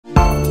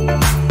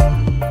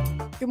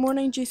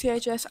morning,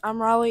 GCHS.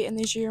 I'm Riley, and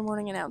these are your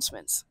morning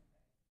announcements.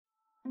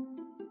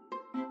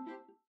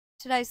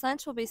 Today's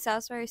lunch will be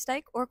Salisbury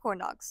steak or corn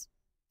dogs.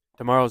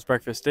 Tomorrow's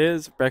breakfast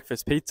is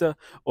breakfast pizza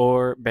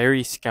or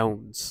berry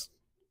scones.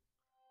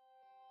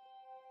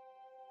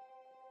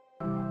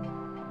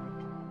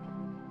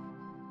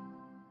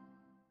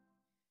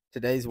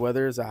 Today's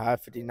weather is a high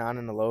of 59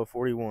 and a low of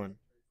 41.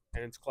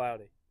 And it's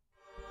cloudy.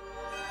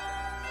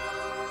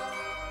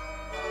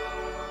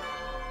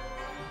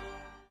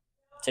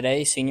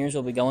 Today, seniors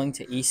will be going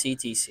to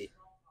ECTC.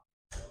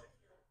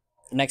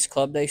 The next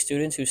Club Day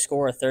students who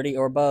score a 30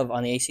 or above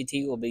on the ACT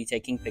will be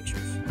taking pictures.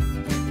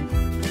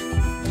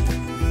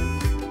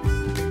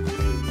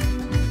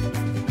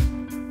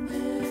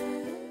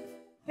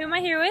 Who am I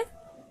here with?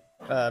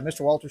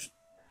 Mr. Walters.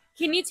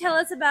 Can you tell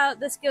us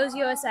about the Skills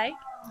USA?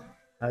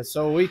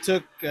 So we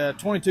took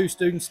 22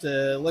 students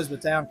to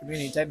Elizabethtown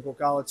Community Technical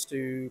College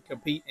to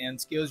compete in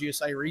Skills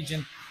USA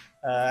region.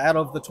 Out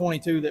of the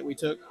 22 that we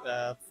took,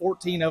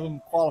 14 of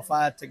them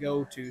qualified to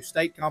go to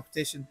state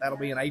competition. That'll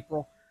be in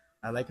April.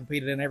 They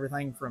competed in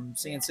everything from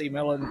CNC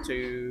milling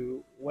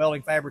to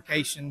welding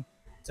fabrication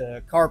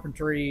to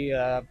carpentry.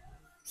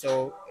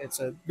 So it's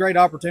a great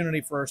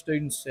opportunity for our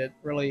students. It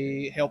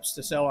really helps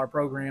to sell our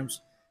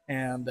programs.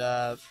 And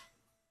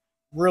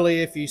really,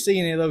 if you see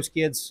any of those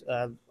kids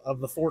of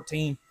the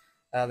 14,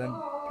 then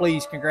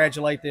please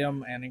congratulate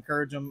them and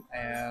encourage them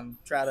and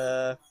try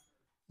to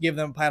give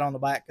them a pat on the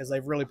back because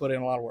they've really put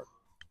in a lot of work.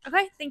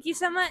 Okay, thank you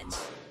so much.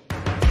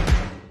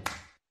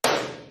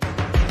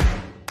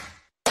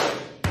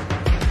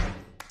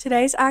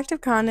 Today's act of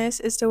kindness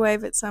is to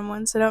wave at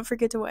someone, so don't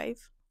forget to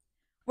wave.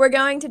 We're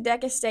going to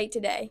Deca State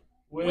today.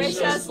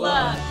 Wish us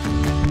luck.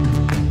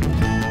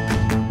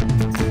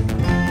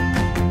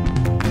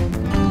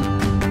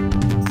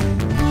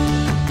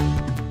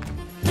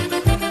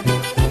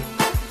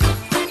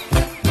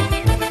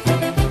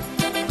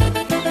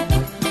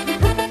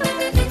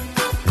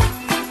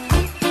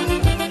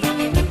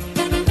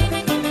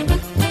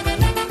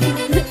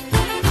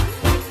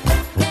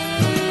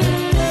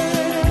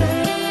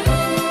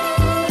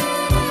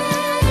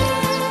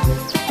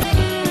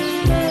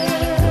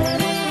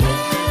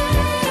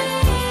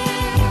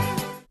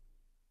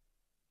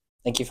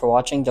 Thank you for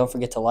watching. Don't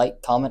forget to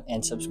like, comment,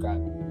 and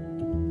subscribe.